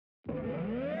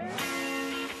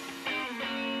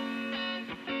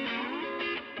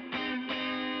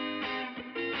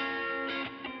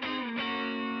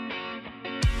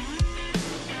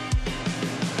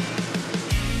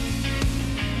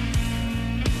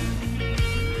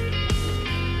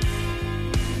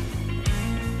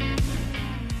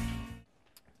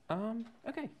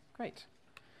Great.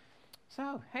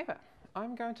 So, hey there.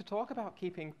 I'm going to talk about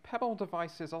keeping Pebble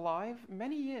devices alive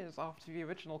many years after the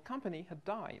original company had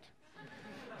died.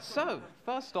 So,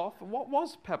 first off, what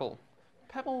was Pebble?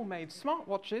 Pebble made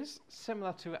smartwatches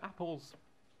similar to Apple's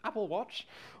Apple Watch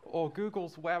or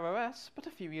Google's Wear OS, but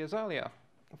a few years earlier.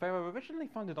 They were originally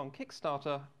funded on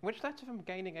Kickstarter, which led to them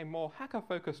gaining a more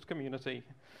hacker-focused community.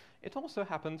 It also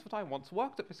happens that I once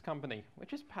worked at this company,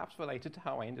 which is perhaps related to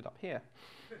how I ended up here.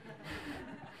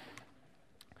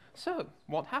 So,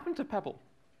 what happened to Pebble?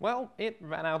 Well, it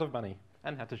ran out of money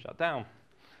and had to shut down.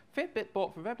 Fitbit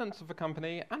bought the remnants of the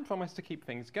company and promised to keep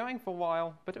things going for a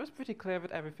while, but it was pretty clear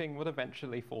that everything would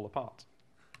eventually fall apart.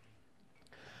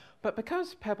 But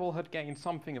because Pebble had gained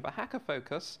something of a hacker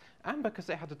focus, and because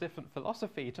it had a different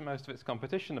philosophy to most of its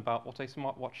competition about what a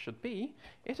smartwatch should be,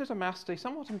 it had amassed a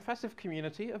somewhat impressive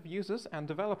community of users and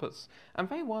developers, and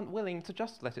they weren't willing to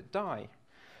just let it die.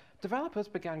 Developers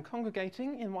began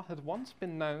congregating in what had once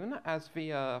been known as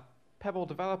the Pebble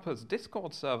developers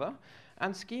Discord server,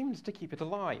 and schemed to keep it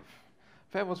alive.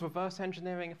 There was reverse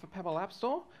engineering for Pebble App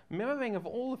Store, mirroring of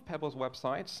all of Pebble's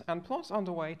websites, and plots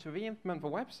underway to re-implement the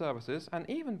web services and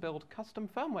even build custom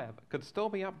firmware that could still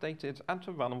be updated and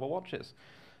to run on the watches.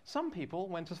 Some people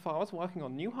went as far as working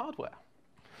on new hardware.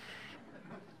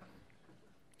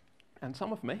 And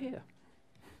some of them are here.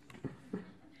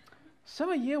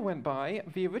 So a year went by,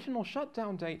 the original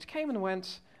shutdown date came and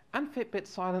went, and Fitbit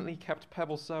silently kept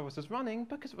Pebble's services running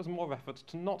because it was more effort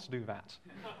to not do that.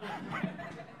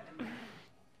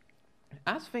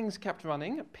 As things kept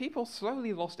running, people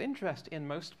slowly lost interest in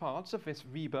most parts of this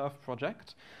rebirth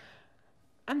project,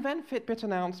 and then Fitbit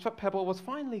announced that Pebble was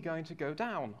finally going to go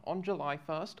down on July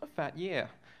 1st of that year,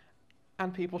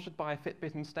 and people should buy a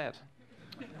Fitbit instead.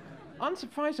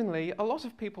 Unsurprisingly, a lot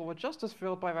of people were just as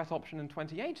thrilled by that option in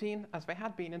 2018 as they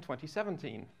had been in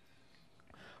 2017.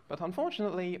 But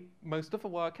unfortunately, most of the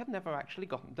work had never actually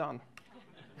gotten done.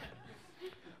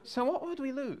 So what would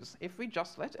we lose if we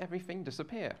just let everything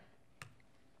disappear?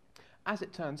 As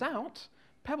it turns out,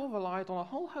 Pebble relied on a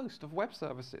whole host of web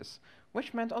services,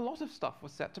 which meant a lot of stuff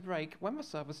was set to break when the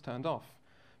servers turned off.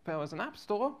 There was an app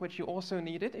store, which you also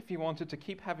needed if you wanted to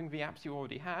keep having the apps you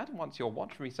already had once your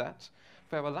watch reset.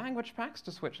 There were language packs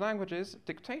to switch languages,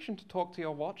 dictation to talk to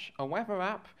your watch, a weather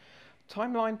app,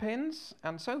 timeline pins,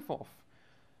 and so forth.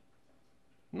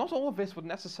 Not all of this would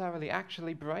necessarily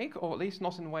actually break, or at least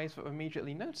not in ways that were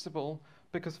immediately noticeable,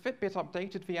 because Fitbit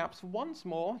updated the apps once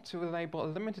more to enable a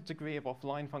limited degree of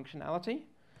offline functionality.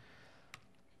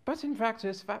 But in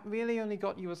practice, that really only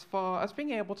got you as far as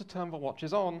being able to turn the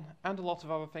watches on, and a lot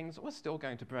of other things were still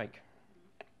going to break.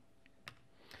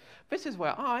 This is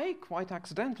where I, quite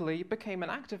accidentally, became an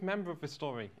active member of the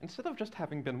story, instead of just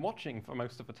having been watching for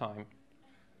most of the time.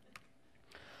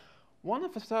 One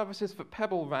of the services that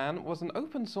Pebble ran was an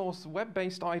open-source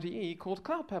web-based IDE called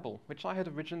CloudPebble, which I had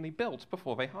originally built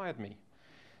before they hired me.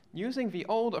 Using the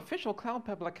old official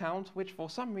CloudPebble account, which for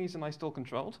some reason I still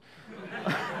controlled,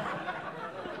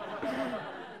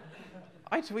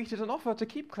 I tweeted an offer to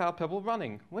keep CloudPebble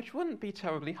running, which wouldn't be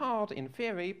terribly hard in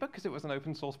theory because it was an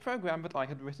open-source program that I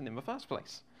had written in the first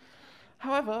place.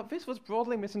 However, this was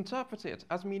broadly misinterpreted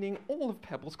as meaning all of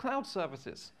Pebble's cloud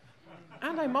services.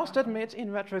 And I must admit,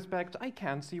 in retrospect, I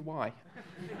can see why.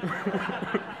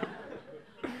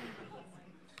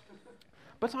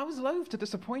 But I was loath to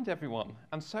disappoint everyone,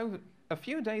 and so a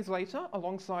few days later,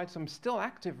 alongside some still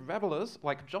active rebellers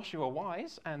like Joshua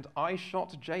Wise and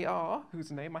iShotJR,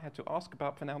 whose name I had to ask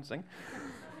about pronouncing,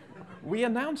 we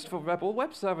announced for Rebel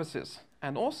Web Services,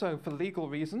 and also for legal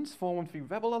reasons formed the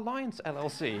Rebel Alliance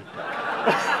LLC,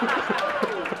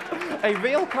 a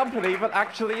real company that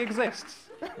actually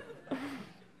exists.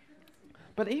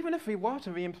 But even if we were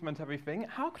to re-implement everything,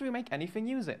 how could we make anything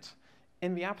use it?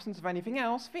 In the absence of anything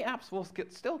else, the apps will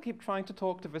still keep trying to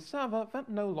talk to this server that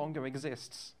no longer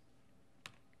exists.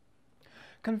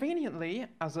 Conveniently,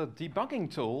 as a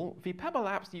debugging tool, the Pebble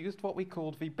apps used what we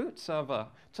called the boot server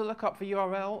to look up the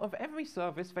URL of every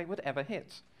service they would ever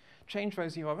hit. Change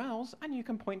those URLs, and you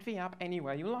can point the app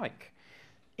anywhere you like.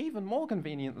 Even more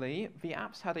conveniently, the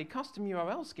apps had a custom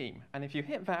URL scheme, and if you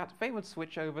hit that, they would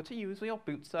switch over to use your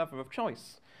boot server of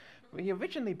choice. We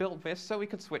originally built this so we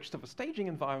could switch to the staging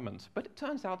environment, but it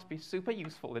turns out to be super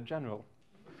useful in general.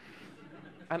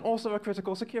 And also a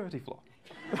critical security flaw.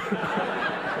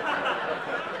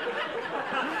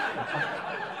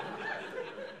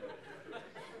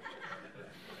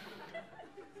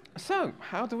 So,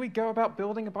 how do we go about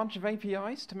building a bunch of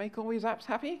APIs to make all these apps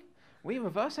happy? we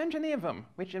reverse engineer them,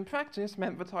 which in practice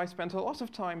meant that I spent a lot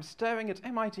of time staring at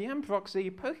MITM proxy,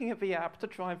 poking at the app to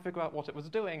try and figure out what it was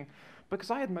doing,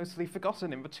 because I had mostly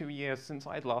forgotten in the 2 years since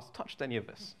I had last touched any of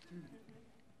this.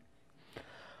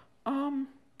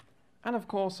 And of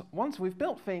course, once we've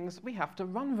built things, we have to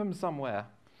run them somewhere.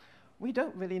 We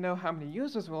don't really know how many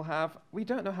users we'll have, we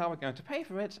don't know how we're going to pay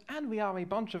for it, and we are a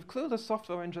bunch of clueless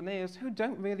software engineers who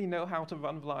don't really know how to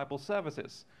run reliable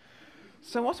services.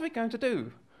 So what are we going to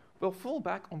do? We'll fall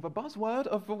back on the buzzword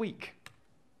of the week.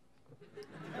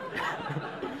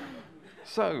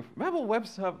 So, Rebel Web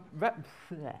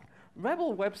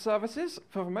Services,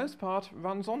 for the most part,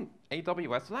 runs on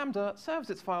AWS Lambda, serves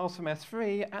its files from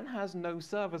S3, and has no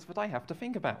servers that I have to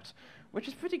think about, which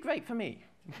is pretty great for me.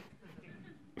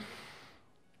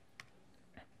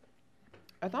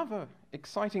 Another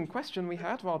exciting question we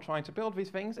had while trying to build these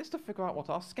things is to figure out what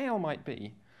our scale might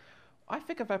be. I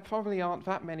figure there probably aren't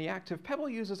that many active Pebble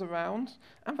users around,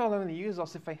 and they'll only use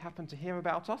us if they happen to hear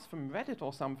about us from Reddit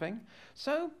or something,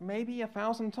 so maybe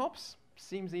 1,000 tops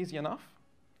seems easy enough.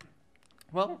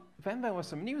 Well, then there were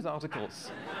some news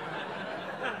articles.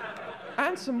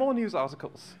 And some more news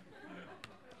articles.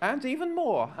 And even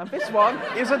more, and this one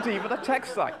isn't even a tech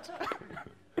site.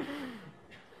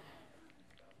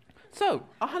 So,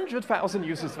 100,000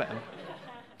 users then.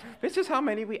 This is how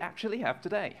many we actually have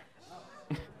today.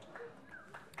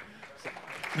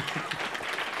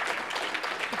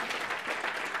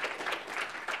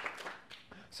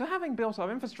 So having built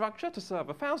our infrastructure to serve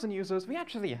 1,000 users, we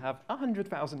actually have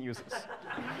 100,000 users.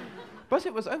 But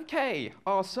it was okay.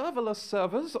 Our serverless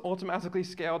servers automatically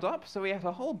scaled up, so we had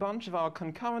a whole bunch of our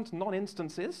concurrent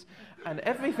non-instances, and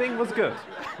everything was good.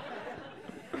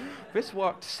 This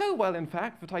worked so well, in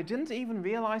fact, that I didn't even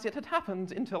realize it had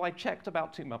happened until I checked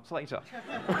about 2 months later.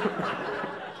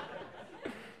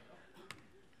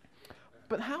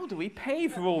 But how do we pay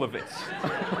for all of this?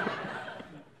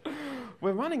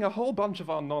 We're running a whole bunch of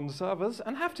our non-servers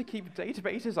and have to keep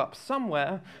databases up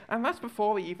somewhere, and that's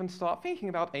before we even start thinking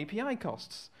about API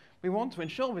costs. We want to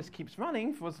ensure this keeps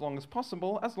running for as long as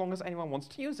possible, as long as anyone wants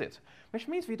to use it, which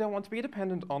means we don't want to be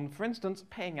dependent on, for instance,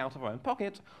 paying out of our own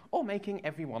pocket or making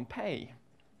everyone pay.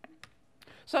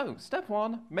 So, step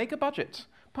 1, make a budget,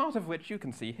 part of which you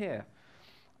can see here.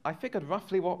 I figured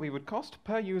roughly what we would cost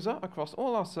per user across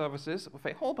all our services with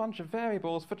a whole bunch of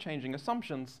variables for changing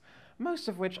assumptions, most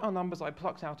of which are numbers I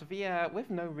plucked out of the air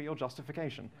with no real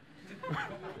justification.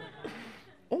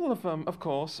 All of them, of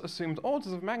course, assumed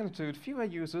orders of magnitude fewer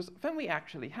users than we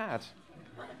actually had.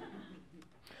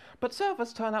 But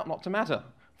servers turn out not to matter.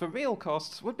 The real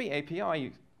costs would be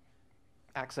API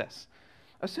access.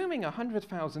 Assuming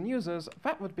 100,000 users,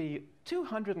 that would be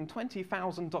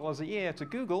 $220,000 a year to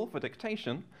Google for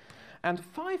dictation, and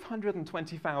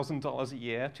 $520,000 a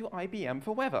year to IBM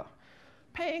for weather.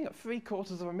 Paying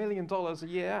 $750,000 a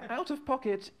year out of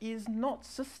pocket is not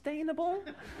sustainable,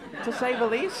 to say the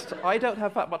least. I don't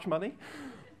have that much money.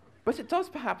 But it does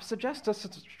perhaps suggest a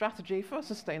strategy for a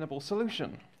sustainable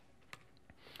solution.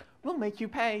 We'll make you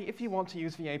pay if you want to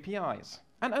use the APIs,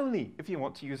 and only if you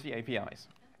want to use the APIs.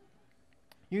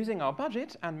 Using our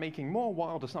budget and making more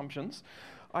wild assumptions,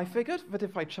 I figured that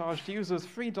if I charged users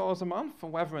 $3 a month for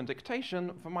weather and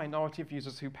dictation, the minority of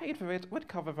users who paid for it would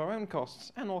cover their own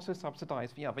costs and also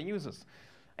subsidize the other users.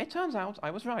 It turns out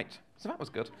I was right, so that was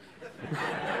good.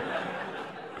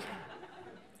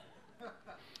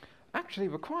 Actually,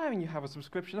 requiring you have a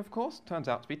subscription, of course, turns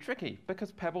out to be tricky,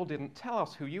 because Pebble didn't tell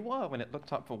us who you were when it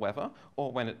looked up for weather,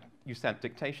 or when you sent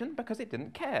dictation, because it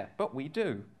didn't care, but we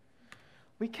do.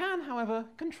 We can, however,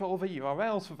 control the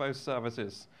URLs for those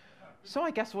services. So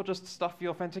I guess we'll just stuff the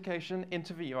authentication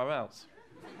into the URLs.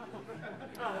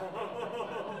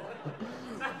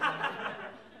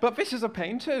 But this is a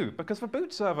pain too, because the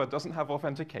boot server doesn't have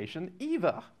authentication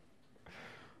either.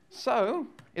 So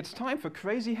it's time for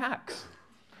crazy hacks.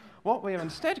 What we're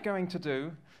instead going to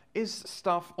do is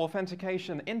stuff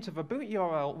authentication into the boot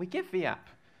URL we give the app.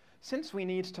 Since we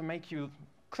need to make you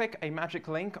click a magic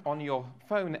link on your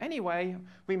phone anyway,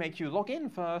 we make you log in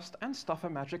first and stuff a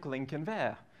magic link in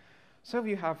there. So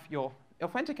you have your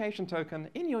authentication token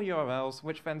in your URLs,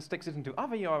 which then sticks it into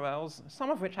other URLs, some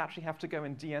of which actually have to go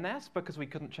in DNS because we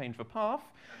couldn't change the path,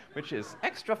 which is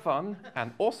extra fun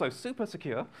and also super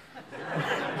secure.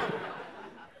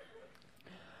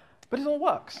 But it all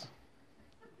works.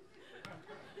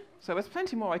 So there's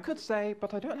plenty more I could say,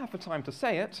 but I don't have the time to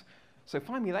say it. So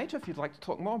find me later if you'd like to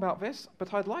talk more about this,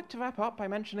 but I'd like to wrap up by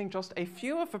mentioning just a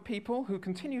few of the people who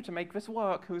continue to make this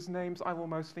work, whose names I will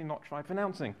mostly not try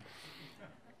pronouncing.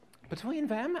 Between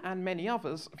them and many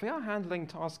others, they are handling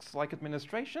tasks like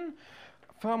administration,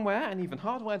 firmware and even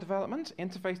hardware development,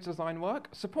 interface design work,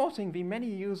 supporting the many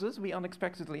users we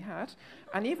unexpectedly had,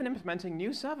 and even implementing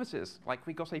new services, like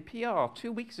we got a PR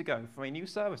 2 weeks ago for a new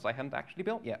service I hadn't actually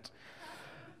built yet.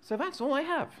 So that's all I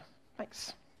have.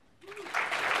 Thanks.